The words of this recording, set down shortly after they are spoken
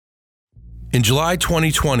In July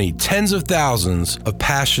 2020, tens of thousands of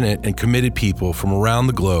passionate and committed people from around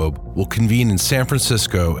the globe will convene in San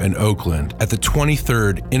Francisco and Oakland at the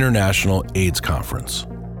 23rd International AIDS Conference.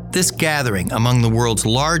 This gathering among the world's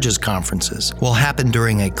largest conferences will happen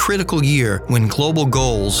during a critical year when global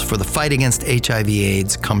goals for the fight against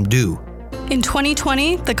HIV/AIDS come due. In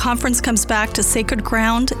 2020, the conference comes back to sacred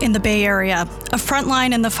ground in the Bay Area, a front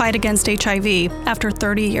line in the fight against HIV after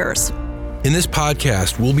 30 years. In this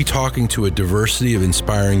podcast, we'll be talking to a diversity of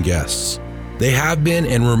inspiring guests. They have been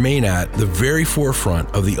and remain at the very forefront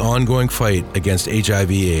of the ongoing fight against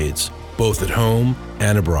HIV/AIDS, both at home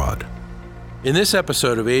and abroad. In this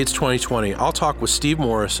episode of AIDS 2020, I'll talk with Steve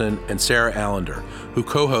Morrison and Sarah Allender, who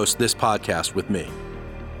co-host this podcast with me.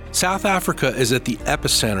 South Africa is at the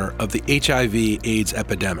epicenter of the HIV/AIDS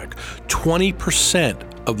epidemic, 20%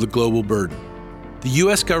 of the global burden. The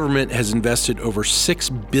U.S. government has invested over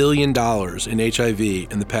 $6 billion in HIV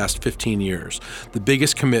in the past 15 years, the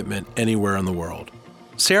biggest commitment anywhere in the world.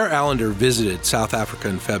 Sarah Allender visited South Africa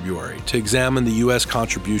in February to examine the U.S.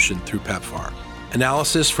 contribution through PEPFAR.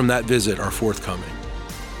 Analysis from that visit are forthcoming.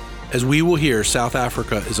 As we will hear, South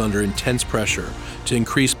Africa is under intense pressure to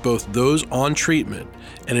increase both those on treatment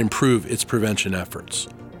and improve its prevention efforts.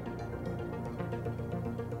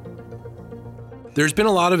 There's been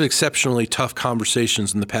a lot of exceptionally tough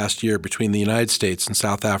conversations in the past year between the United States and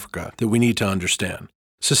South Africa that we need to understand.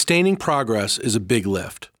 Sustaining progress is a big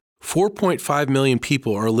lift. 4.5 million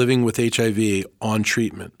people are living with HIV on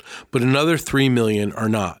treatment, but another 3 million are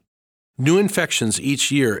not. New infections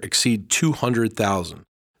each year exceed 200,000.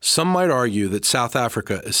 Some might argue that South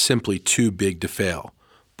Africa is simply too big to fail.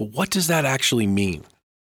 But what does that actually mean?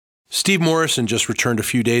 Steve Morrison just returned a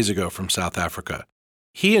few days ago from South Africa.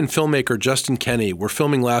 He and filmmaker Justin Kenny were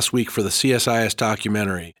filming last week for the CSIS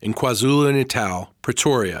documentary in KwaZulu-Natal,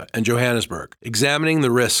 Pretoria, and Johannesburg, examining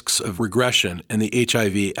the risks of regression in the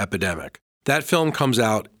HIV epidemic. That film comes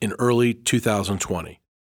out in early 2020.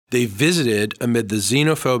 They visited amid the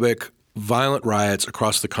xenophobic, violent riots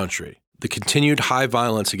across the country, the continued high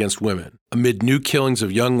violence against women, amid new killings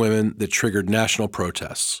of young women that triggered national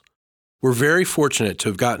protests. We're very fortunate to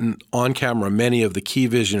have gotten on camera many of the key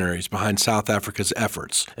visionaries behind South Africa's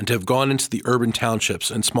efforts and to have gone into the urban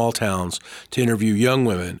townships and small towns to interview young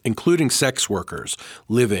women, including sex workers,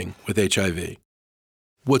 living with HIV.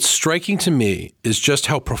 What's striking to me is just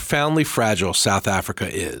how profoundly fragile South Africa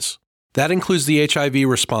is. That includes the HIV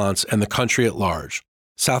response and the country at large.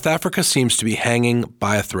 South Africa seems to be hanging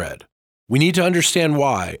by a thread. We need to understand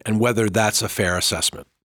why and whether that's a fair assessment.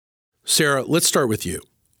 Sarah, let's start with you.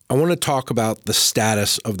 I want to talk about the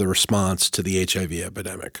status of the response to the HIV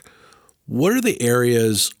epidemic. What are the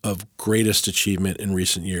areas of greatest achievement in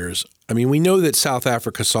recent years? I mean, we know that South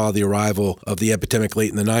Africa saw the arrival of the epidemic late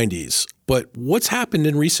in the 90s, but what's happened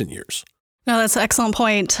in recent years? No, that's an excellent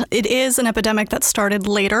point. It is an epidemic that started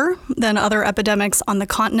later than other epidemics on the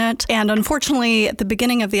continent. And unfortunately, at the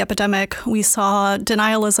beginning of the epidemic, we saw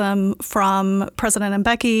denialism from President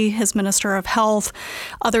Mbeki, his Minister of Health,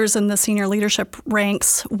 others in the senior leadership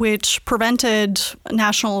ranks, which prevented a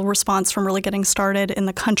national response from really getting started in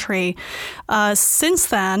the country. Since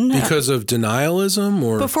then... Because of denialism?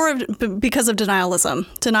 Because of denialism,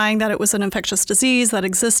 denying that it was an infectious disease that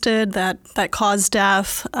existed, that caused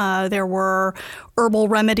death. There were herbal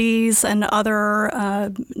remedies and other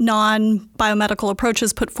non-biomedical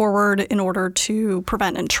approaches put forward in order to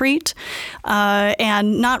prevent and treat,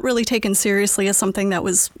 and not really taken seriously as something that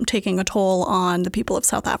was taking a toll on the people of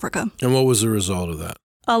South Africa. And what was the result of that?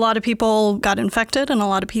 A lot of people got infected and a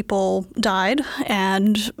lot of people died,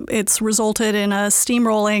 and it's resulted in a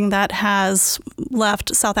steamrolling that has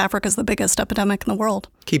left South Africa as the biggest epidemic in the world.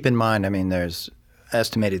 Keep in mind, there's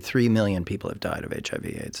estimated 3 million people have died of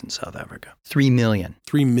HIV/AIDS in South Africa. 3 million.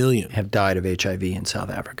 3 million. Have died of HIV in South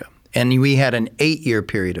Africa. And we had an 8-year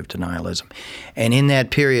period of denialism. And in that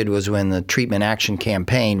period was when the Treatment Action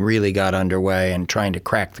Campaign really got underway and trying to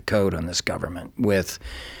crack the code on this government with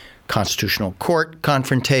constitutional court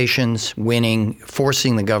confrontations, winning,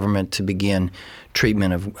 forcing the government to begin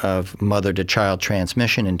treatment of mother-to-child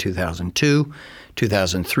transmission in 2002,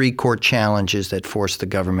 2003 court challenges that forced the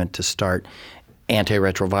government to start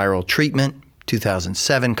antiretroviral treatment,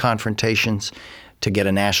 2007 confrontations to get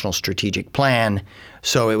a national strategic plan.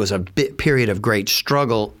 So it was a period of great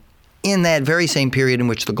struggle in that very same period in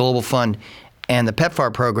which the Global Fund and the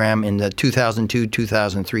PEPFAR program in the 2002,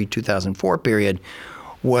 2003, 2004 period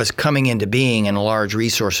was coming into being, and large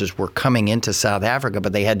resources were coming into South Africa,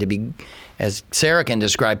 but they had to be, as Sarah can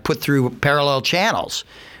describe, put through parallel channels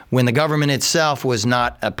when the government itself was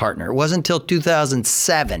not a partner. It wasn't until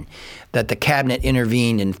 2007 that the cabinet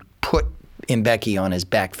intervened and put Mbeki on his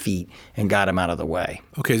back feet and got him out of the way.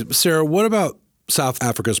 Okay, Sarah, what about South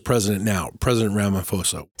Africa's president now, President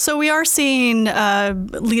Ramaphosa? So we are seeing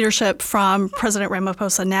leadership from President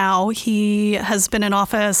Ramaphosa now. He has been in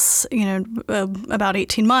office, about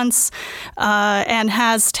 18 months, and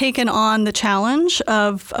has taken on the challenge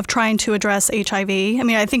of trying to address HIV. I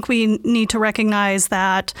mean, I think we need to recognize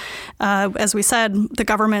that, as we said, the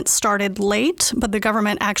government started late, but the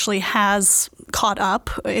government actually has caught up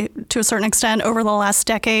to a certain extent over the last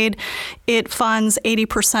decade. It funds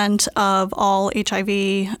 80% of all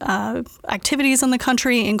HIV activities in the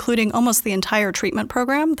country, including almost the entire treatment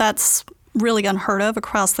program. That's really unheard of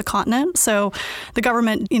across the continent. So the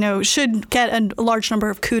government, should get a large number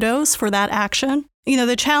of kudos for that action.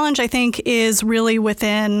 The challenge, I think, is really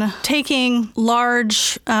within taking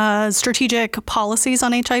large strategic policies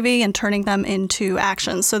on HIV and turning them into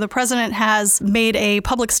action. So the president has made a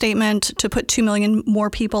public statement to put 2 million more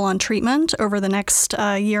people on treatment over the next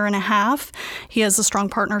year and a half. He has a strong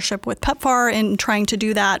partnership with PEPFAR in trying to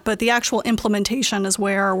do that. But the actual implementation is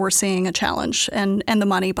where we're seeing a challenge and the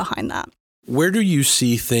money behind that. Where do you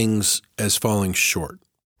see things as falling short?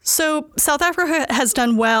 So South Africa has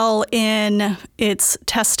done well in its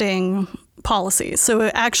testing policies. So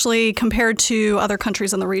actually, compared to other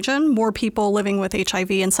countries in the region, more people living with HIV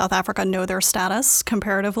in South Africa know their status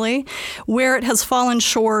comparatively. Where it has fallen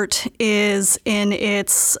short is in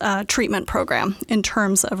its treatment program in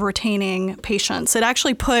terms of retaining patients. It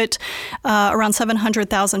actually put around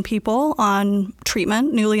 700,000 people on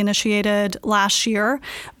treatment, newly initiated last year,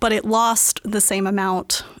 but it lost the same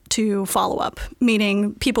amount to follow up,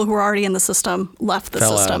 meaning people who were already in the system left the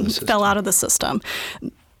system, fell out of the system.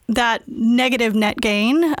 That negative net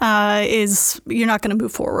gain is, you're not going to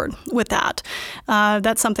move forward with that.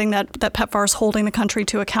 That's something that PEPFAR is holding the country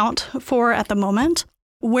to account for at the moment.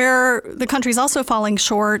 Where the country is also falling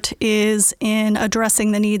short is in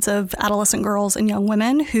addressing the needs of adolescent girls and young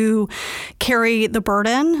women who carry the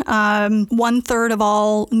burden. 1/3 of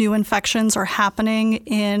all new infections are happening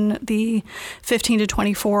in the 15 to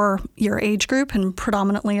 24 year age group and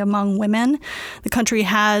predominantly among women. The country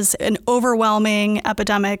has an overwhelming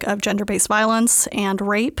epidemic of gender-based violence and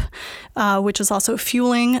rape, which is also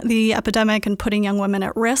fueling the epidemic and putting young women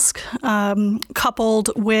at risk,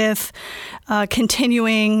 coupled with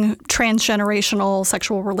continuing transgenerational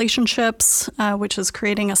sexual relationships, which is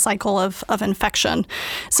creating a cycle of infection.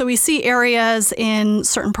 So we see areas in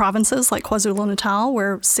certain provinces like KwaZulu-Natal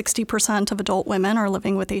where 60% of adult women are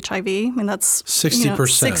living with HIV. I mean, that's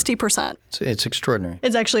 60%. 60%. It's extraordinary.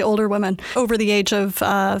 It's actually older women over the age of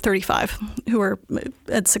 35 who are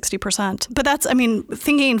at 60%. But that's,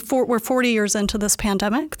 thinking we're 40 years into this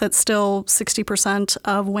pandemic, that still 60%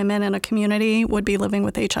 of women in a community would be living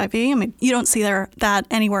with HIV. You don't see that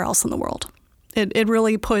anywhere else in the world. It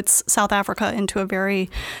really puts South Africa into a very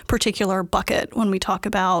particular bucket when we talk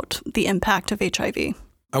about the impact of HIV.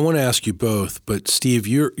 I want to ask you both, but Steve,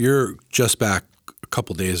 you're just back a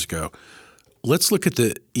couple days ago. Let's look at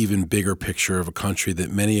the even bigger picture of a country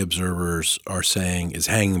that many observers are saying is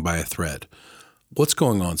hanging by a thread. What's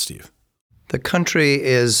going on, Steve? The country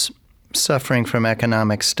is suffering from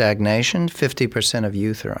economic stagnation. 50% of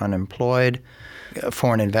youth are unemployed.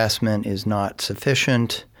 Foreign investment is not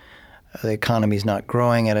sufficient. The economy is not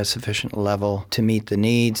growing at a sufficient level to meet the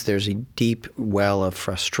needs. There's a deep well of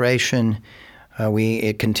frustration.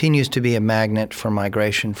 It continues to be a magnet for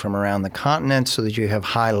migration from around the continent so that you have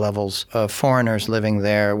high levels of foreigners living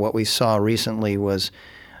there. What we saw recently was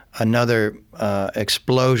another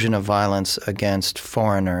explosion of violence against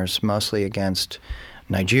foreigners, mostly against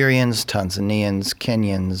Nigerians, Tanzanians,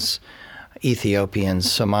 Kenyans,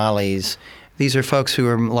 Ethiopians, Somalis. These are folks who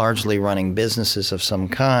are largely running businesses of some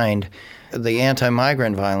kind. The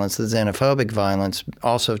anti-migrant violence, the xenophobic violence,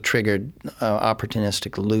 also triggered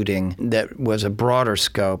opportunistic looting that was a broader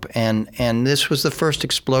scope. And this was the first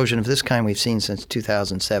explosion of this kind we've seen since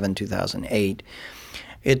 2007, 2008.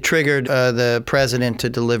 It triggered the president to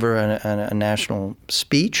deliver a national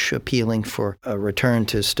speech appealing for a return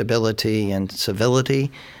to stability and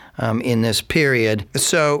civility in this period.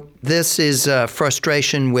 So this is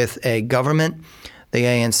frustration with a government. The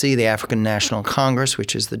ANC, the African National Congress,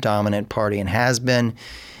 which is the dominant party and has been,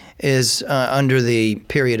 is under the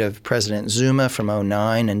period of President Zuma from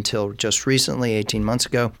 2009 until just recently, 18 months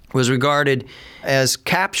ago, was regarded as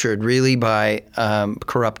captured really by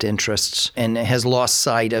corrupt interests and has lost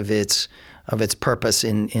sight of its purpose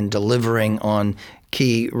in delivering on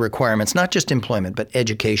key requirements, not just employment, but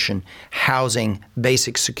education, housing,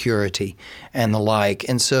 basic security, and the like.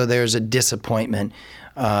 And so there's a disappointment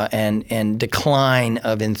and decline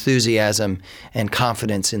of enthusiasm and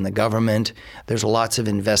confidence in the government. There's lots of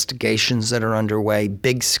investigations that are underway,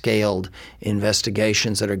 big-scaled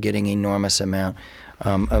investigations that are getting enormous amount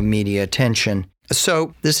of media attention.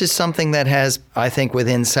 So this is something that has, I think,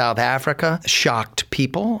 within South Africa, shocked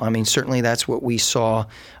people. I mean, certainly that's what we saw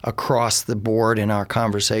across the board in our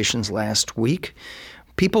conversations last week.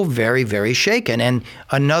 People very, very shaken. And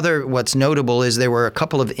what's notable is there were a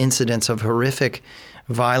couple of incidents of horrific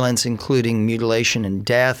violence, including mutilation and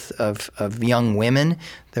death of young women.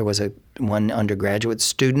 There was one undergraduate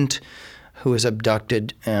student who was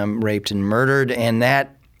abducted, raped, and murdered, and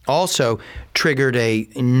that also triggered an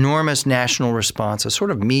enormous national response, a sort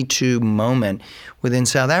of Me Too moment within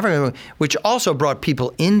South Africa, which also brought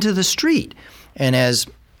people into the street. And as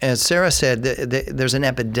Sarah said, there's an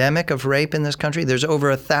epidemic of rape in this country. There's over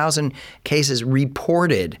 1,000 cases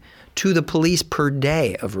reported to the police per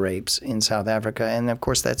day of rapes in South Africa, and of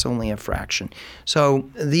course that's only a fraction. So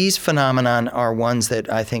these phenomenon are ones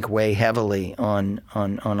that I think weigh heavily on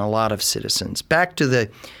a lot of citizens. Back to the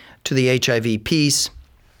HIV piece.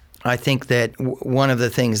 I think that one of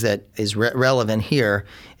the things that is relevant here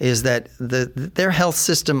is that their health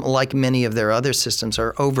system, like many of their other systems,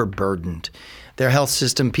 are overburdened. Their health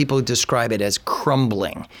system, people describe it as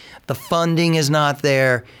crumbling. The funding is not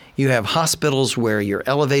there. You have hospitals where your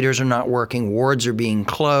elevators are not working, wards are being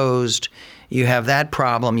closed. You have that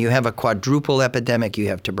problem. You have a quadruple epidemic. You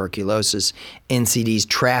have tuberculosis, NCDs,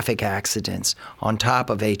 traffic accidents on top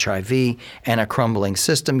of HIV and a crumbling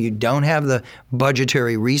system. You don't have the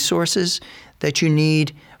budgetary resources that you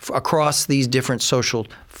need across these different social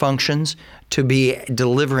functions to be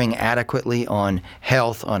delivering adequately on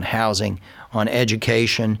health, on housing, on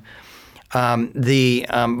education. The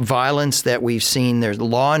violence that we've seen, there's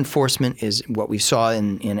law enforcement is what we saw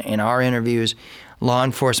in our interviews. Law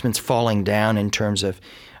enforcement's falling down in terms of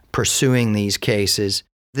pursuing these cases.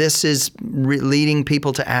 This is leading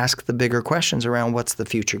people to ask the bigger questions around what's the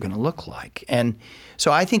future going to look like. And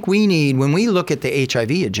so I think we need, when we look at the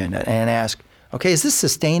HIV agenda and ask, okay, is this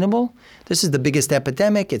sustainable? This is the biggest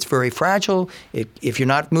epidemic. It's very fragile. If you're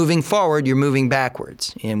not moving forward, you're moving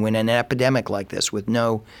backwards. And when an epidemic like this with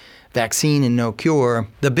no vaccine and no cure,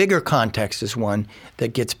 the bigger context is one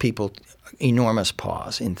that gets people enormous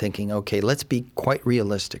pause in thinking, okay, let's be quite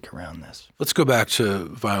realistic around this. Let's go back to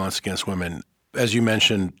violence against women. As you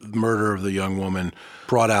mentioned, the murder of the young woman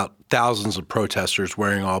brought out thousands of protesters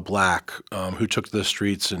wearing all black who took to the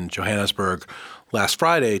streets in Johannesburg last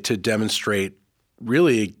Friday to demonstrate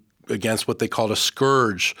really against what they called a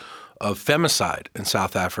scourge of femicide in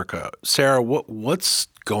South Africa. Sarah, what's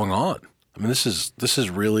going on? I mean, this is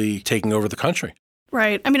really taking over the country.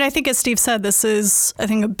 Right. I mean, I think as Steve said, this is, I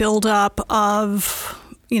think, a buildup of,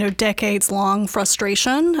 decades-long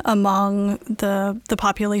frustration among the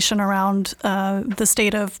population around the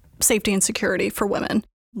state of safety and security for women.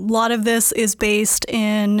 A lot of this is based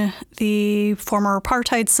in the former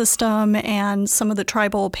apartheid system and some of the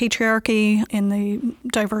tribal patriarchy in the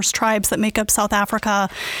diverse tribes that make up South Africa.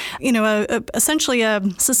 Essentially a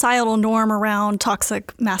societal norm around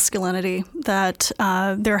toxic masculinity that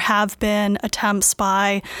there have been attempts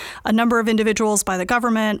by a number of individuals, by the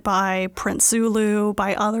government, by Prince Zulu,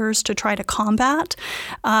 by others to try to combat.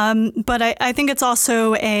 But I think it's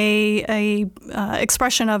also a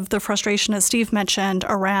expression of the frustration, as Steve mentioned,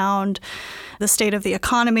 around the state of the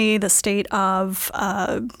economy, the state of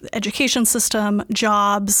education system,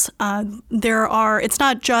 jobs. It's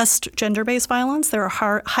not just gender-based violence. There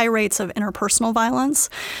are high rates of interpersonal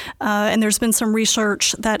violence. And there's been some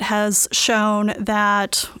research that has shown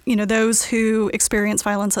that, those who experience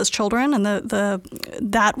violence as children, and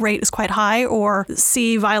that rate is quite high, or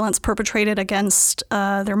see violence perpetrated against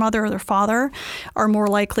their mother or their father, are more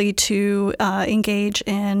likely to engage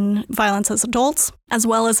in violence as adults, as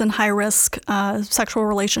well as in high-risk sexual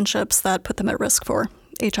relationships that put them at risk for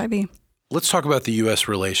HIV. Let's talk about the U.S.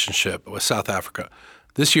 relationship with South Africa.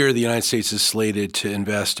 This year, the United States is slated to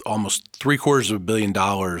invest almost $750 million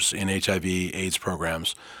in HIV/AIDS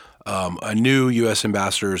programs. A new U.S.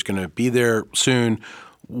 ambassador is going to be there soon.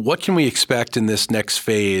 What can we expect in this next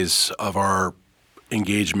phase of our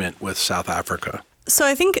engagement with South Africa? So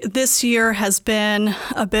I think this year has been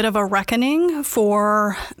a bit of a reckoning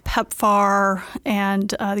for PEPFAR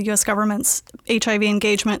and the U.S. government's HIV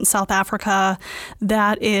engagement in South Africa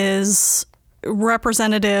that is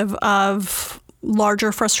representative of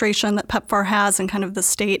larger frustration that PEPFAR has and kind of the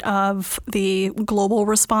state of the global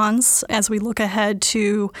response. As we look ahead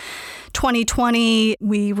to 2020,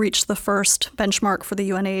 we reached the first benchmark for the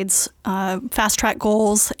UNAIDS fast track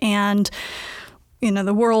goals, and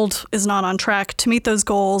the world is not on track to meet those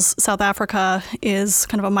goals. South Africa is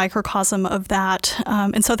kind of a microcosm of that.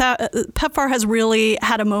 And so that PEPFAR has really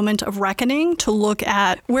had a moment of reckoning to look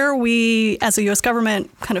at where we as a U.S.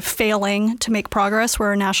 government kind of failing to make progress, where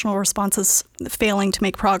our national response is failing to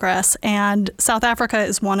make progress. And South Africa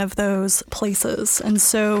is one of those places. And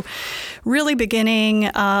so really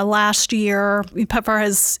beginning last year, PEPFAR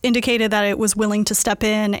has indicated that it was willing to step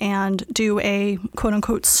in and do a quote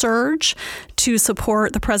unquote surge to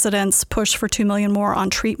support the president's push for 2 million more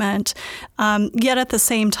on treatment. Yet at the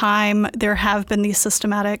same time, there have been these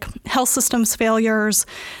systematic health systems failures,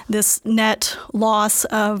 this net loss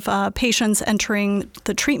of patients entering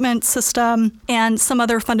the treatment system, and some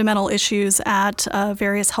other fundamental issues at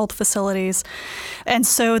various health facilities. And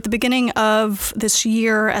so at the beginning of this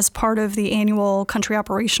year, as part of the annual country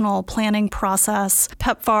operational planning process,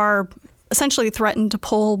 PEPFAR essentially threatened to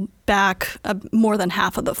pull back more than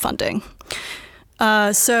half of the funding.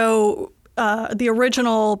 So the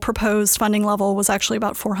original proposed funding level was actually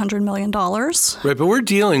about $400 million. Right, but we're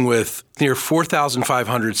dealing with near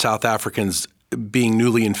 4,500 South Africans being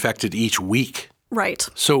newly infected each week. Right.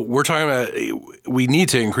 So we're talking about we need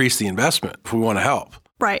to increase the investment if we want to help.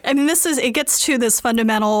 Right. I mean, it gets to this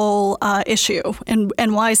fundamental issue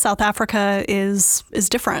and why South Africa is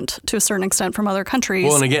different to a certain extent from other countries.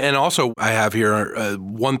 Well, and also I have here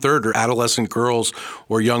 1/3 are adolescent girls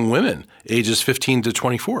or young women, ages 15 to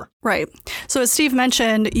 24. Right. So as Steve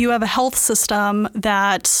mentioned, you have a health system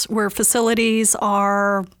where facilities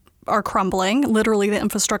are crumbling. Literally, the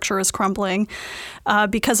infrastructure is crumbling.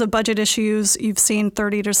 Because of budget issues, you've seen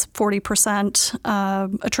 30 to 40%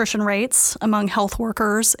 attrition rates among health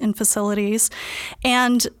workers in facilities.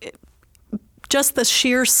 And just the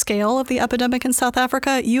sheer scale of the epidemic in South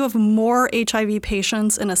Africa, you have more HIV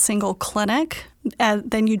patients in a single clinic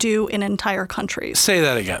than you do in entire countries. Say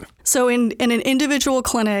that again. So in an individual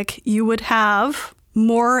clinic, you would have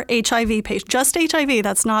more HIV patients, just HIV,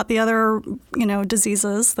 that's not the other,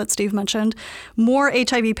 diseases that Steve mentioned, more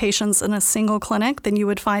HIV patients in a single clinic than you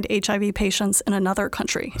would find HIV patients in another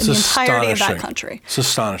country, in the entirety of that country. It's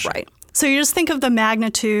astonishing. Right. So you just think of the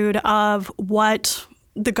magnitude of what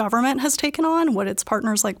the government has taken on, what its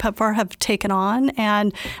partners like PEPFAR have taken on.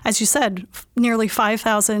 And as you said, nearly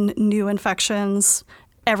 5,000 new infections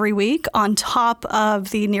every week on top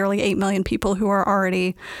of the nearly 8 million people who are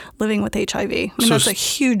already living with HIV. I mean, that's a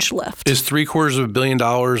huge lift. Is $750 million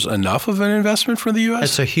enough of an investment for the U.S.?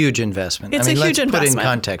 It's a huge investment. It's a huge investment. Let's put in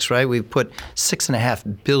context, right? We've put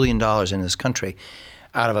 $6.5 billion in this country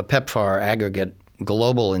out of a PEPFAR aggregate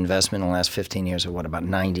global investment in the last 15 years of about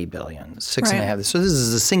 $90 billion. $6.5. So this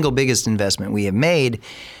is the single biggest investment we have made.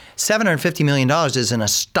 $750 million is an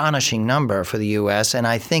astonishing number for the U.S., and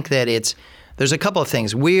I think that there's a couple of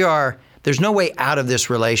things. There's no way out of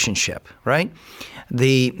this relationship, right?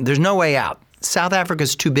 There's no way out. South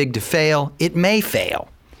Africa's too big to fail. It may fail.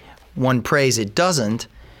 One prays it doesn't.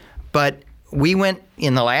 But we went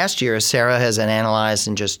in the last year, as Sarah has analyzed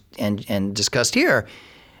and discussed here,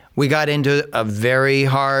 we got into a very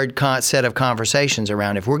hard set of conversations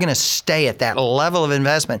around if we're going to stay at that level of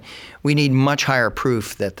investment, we need much higher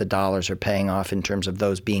proof that the dollars are paying off in terms of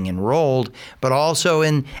those being enrolled, but also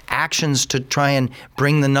in actions to try and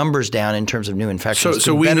bring the numbers down in terms of new infections.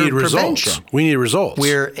 So we need results. We need results.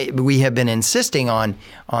 We have been insisting on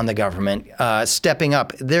the government stepping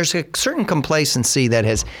up. There's a certain complacency that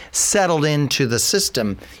has settled into the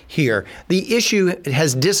system here. The issue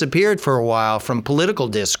has disappeared for a while from political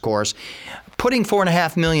discourse. Putting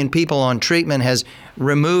 4.5 million people on treatment has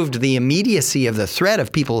removed the immediacy of the threat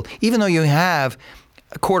of people. Even though you have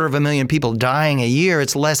 250,000 people dying a year,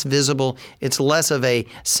 it's less visible. It's less of a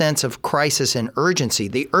sense of crisis and urgency.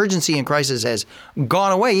 The urgency and crisis has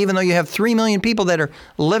gone away, even though you have 3 million people that are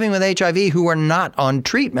living with HIV who are not on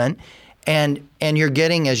treatment. And you're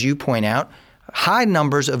getting, as you point out, high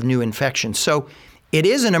numbers of new infections. So it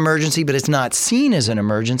is an emergency, but it's not seen as an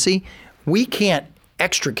emergency. We can't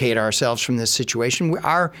extricate ourselves from this situation.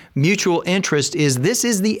 Our mutual interest is this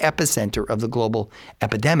is the epicenter of the global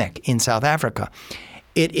epidemic in South Africa.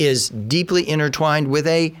 It is deeply intertwined with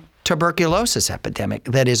a tuberculosis epidemic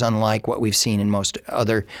that is unlike what we've seen in most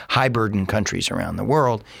other high-burden countries around the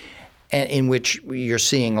world, and in which you're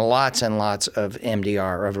seeing lots and lots of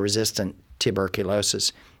MDR, of resistant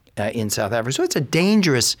tuberculosis in South Africa. So it's a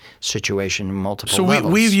dangerous situation on multiple levels.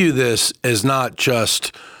 So we view this as not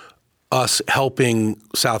just us helping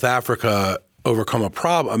South Africa overcome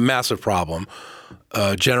a massive problem,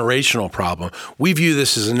 a generational problem. We view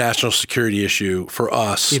this as a national security issue for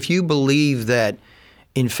us. If you believe that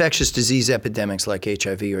infectious disease epidemics like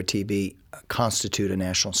HIV or TB constitute a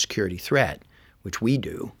national security threat, which we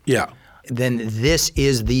do, then this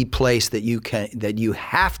is the place that you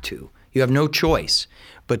have no choice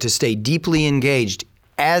but to stay deeply engaged,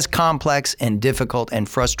 as complex and difficult and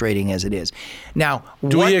frustrating as it is. Now,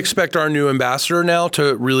 do we expect our new ambassador now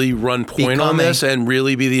to really run point on this and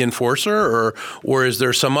really be the enforcer, or is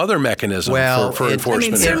there some other mechanism for enforcement? I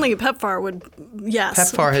mean, certainly PEPFAR would,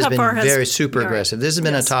 yes. PEPFAR has been very super aggressive. This has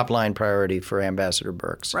been a top-line priority for Ambassador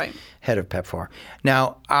Birx, head of PEPFAR.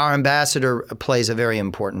 Now, our ambassador plays a very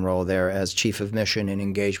important role there as chief of mission in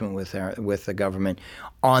engagement with the government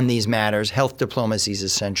on these matters. Health diplomacy is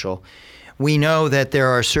essential. We know that there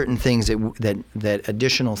are certain things that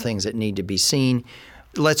additional things that need to be seen.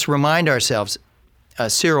 Let's remind ourselves,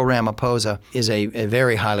 Cyril Ramaphosa is a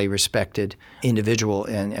very highly respected individual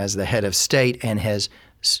and as the head of state, and has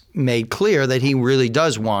made clear that he really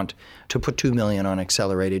does want to put $2 million on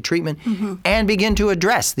accelerated treatment and begin to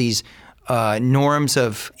address these norms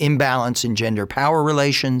of imbalance in gender power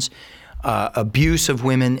relations, abuse of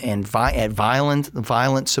women and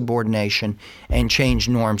violent subordination, and change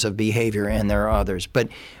norms of behavior, and there are others. But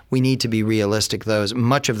we need to be realistic.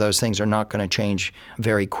 Much of those things are not going to change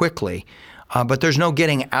very quickly. But there's no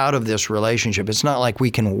getting out of this relationship. It's not like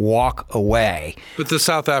we can walk away. But the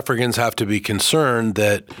South Africans have to be concerned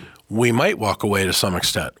that we might walk away to some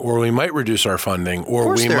extent, or we might reduce our funding, or of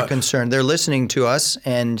course they're concerned. They're listening to us,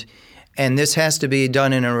 and this has to be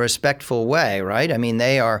done in a respectful way, right? I mean,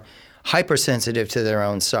 they are hypersensitive to their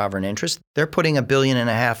own sovereign interests. They're putting $1.5 billion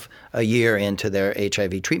a year into their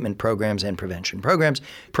HIV treatment programs and prevention programs.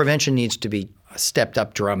 Prevention needs to be stepped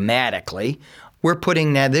up dramatically. We're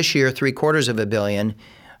putting now this year $750 million.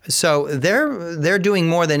 So they're doing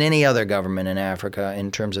more than any other government in Africa in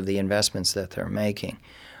terms of the investments that they're making.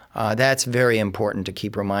 That's very important to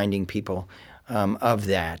keep reminding people of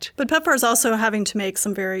that. But PEPFAR is also having to make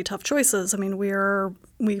some very tough choices. I mean,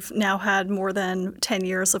 we've now had more than 10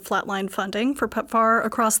 years of flatline funding for PEPFAR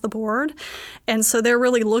across the board. And so they're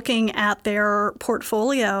really looking at their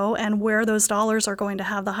portfolio and where those dollars are going to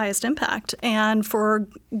have the highest impact. And for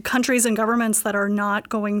countries and governments that are not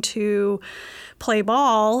going to play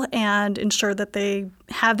ball and ensure that they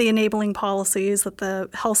have the enabling policies, that the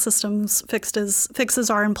health systems fixes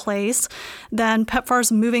are in place, then PEPFAR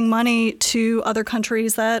is moving money to other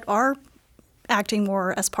countries that are acting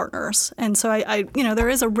more as partners. And so there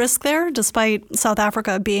is a risk there, despite South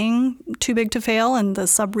Africa being too big to fail and the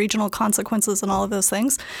sub-regional consequences and all of those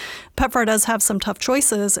things. PEPFAR does have some tough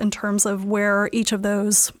choices in terms of where each of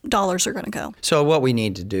those dollars are going to go. So what we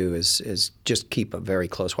need to do is just keep a very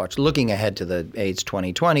close watch, looking ahead to the AIDS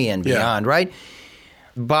 2020 and beyond, right?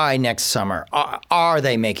 By next summer, are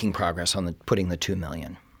they making progress on putting the $2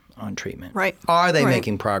 million on treatment? Right. Are they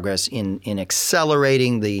making progress in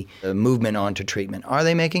accelerating the movement onto treatment? Are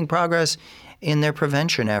they making progress in their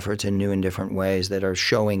prevention efforts in new and different ways that are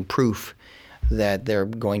showing proof that they're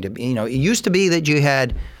going to be, it used to be that you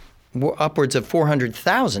had upwards of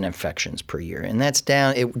 400,000 infections per year, and that's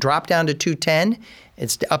down. It dropped down to 210.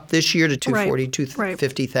 It's up this year to 240,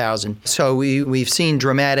 250,000. So we've seen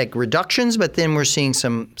dramatic reductions, but then we're seeing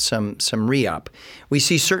some re-up. We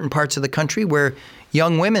see certain parts of the country where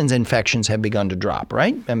young women's infections have begun to drop,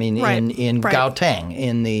 right? I mean, in Gauteng,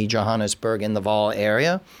 in the Johannesburg, in the Vaal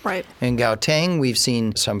area. Right. In Gauteng, we've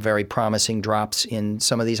seen some very promising drops in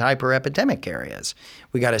some of these hyper-epidemic areas.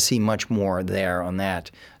 We got to see much more there on that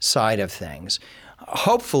side of things.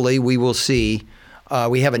 Hopefully, we will see.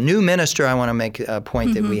 We have a new minister. I want to make a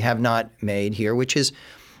point that we have not made here, which is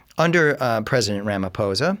under President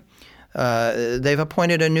Ramaphosa, they've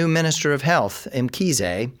appointed a new minister of health,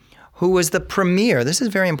 Mkhize, who was the premier. This is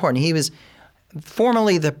very important. He was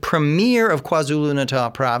formerly the premier of KwaZulu-Natal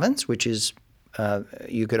province, which is,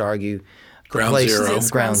 you could argue,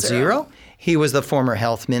 ground zero. He was the former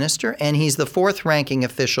health minister, and he's the fourth-ranking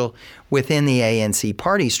official within the ANC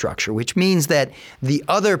party structure, which means that the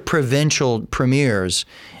other provincial premiers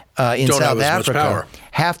in South Africa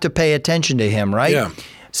have to pay attention to him, right? Yeah.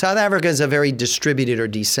 South Africa is a very distributed or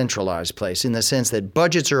decentralized place in the sense that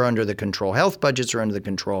budgets are under the control, health budgets are under the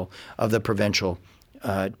control of the provincial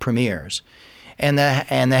premiers. And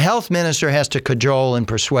the health minister has to cajole and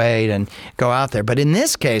persuade and go out there. But in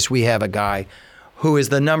this case, we have a guy who is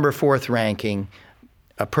the number fourth ranking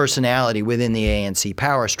personality within the ANC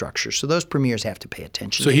power structure. So those premiers have to pay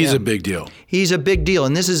attention to him. So he's a big deal. He's a big deal.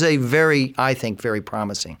 And this is a I think, very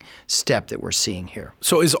promising step that we're seeing here.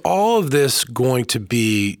 So is all of this going to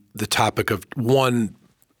be the topic of one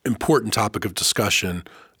important topic of discussion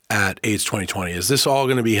at AIDS 2020? Is this all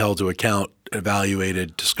going to be held to account,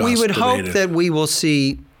 evaluated, discussed, We would debated? hope that we will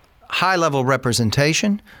see high-level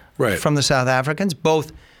representation Right. from the South Africans,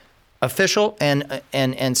 both official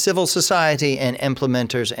and civil society and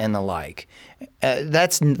implementers and the like.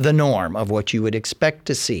 That's the norm of what you would expect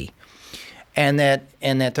to see. And that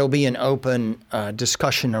there'll be an open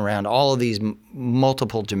discussion around all of these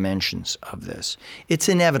multiple dimensions of this. It's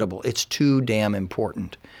inevitable. It's too damn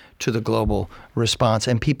important to the global response,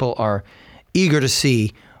 and people are eager to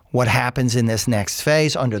see what happens in this next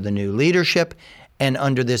phase under the new leadership and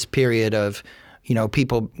under this period of,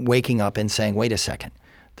 people waking up and saying, wait a second,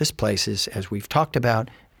 this place is, as we've talked about,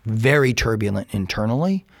 very turbulent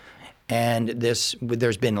internally. And there's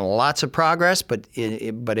been lots of progress, but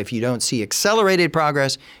if you don't see accelerated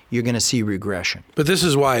progress, you're going to see regression. But this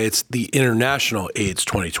is why it's the international AIDS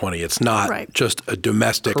 2020. It's not just a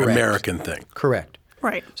domestic American thing. Correct.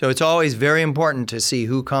 Right. So it's always very important to see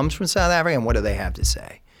who comes from South Africa and what do they have to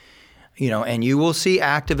say. And you will see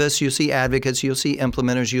activists, you'll see advocates, you'll see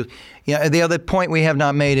implementers. The other point we have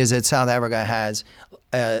not made is that South Africa has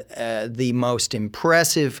the most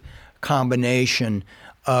impressive combination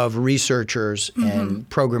of researchers and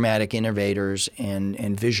programmatic innovators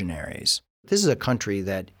and visionaries. This is a country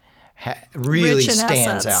that really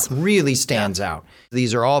stands out.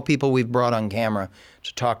 These are all people we've brought on camera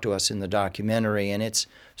to talk to us in the documentary, and it's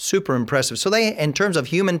super impressive. So in terms of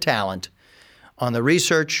human talent, on the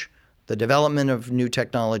research, the development of new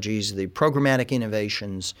technologies, the programmatic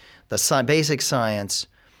innovations, the basic science,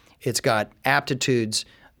 it's got aptitudes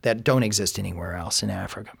that don't exist anywhere else in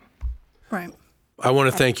Africa. Right. I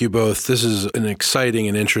want to thank you both. This is an exciting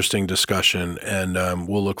and interesting discussion, and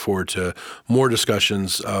we'll look forward to more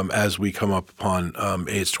discussions as we come up upon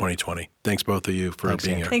AIDS 2020. Thanks, both of you, for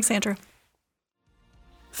being here. Thanks, Andrew.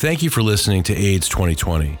 Thank you for listening to AIDS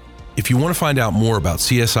 2020. If you want to find out more about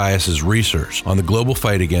CSIS's research on the global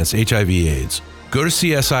fight against HIV/AIDS, go to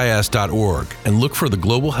csis.org and look for the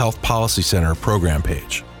Global Health Policy Center program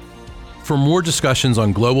page. For more discussions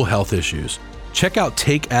on global health issues, check out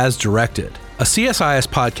Take As Directed, a CSIS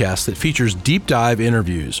podcast that features deep dive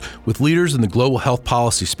interviews with leaders in the global health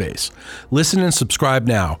policy space. Listen and subscribe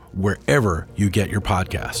now wherever you get your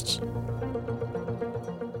podcasts.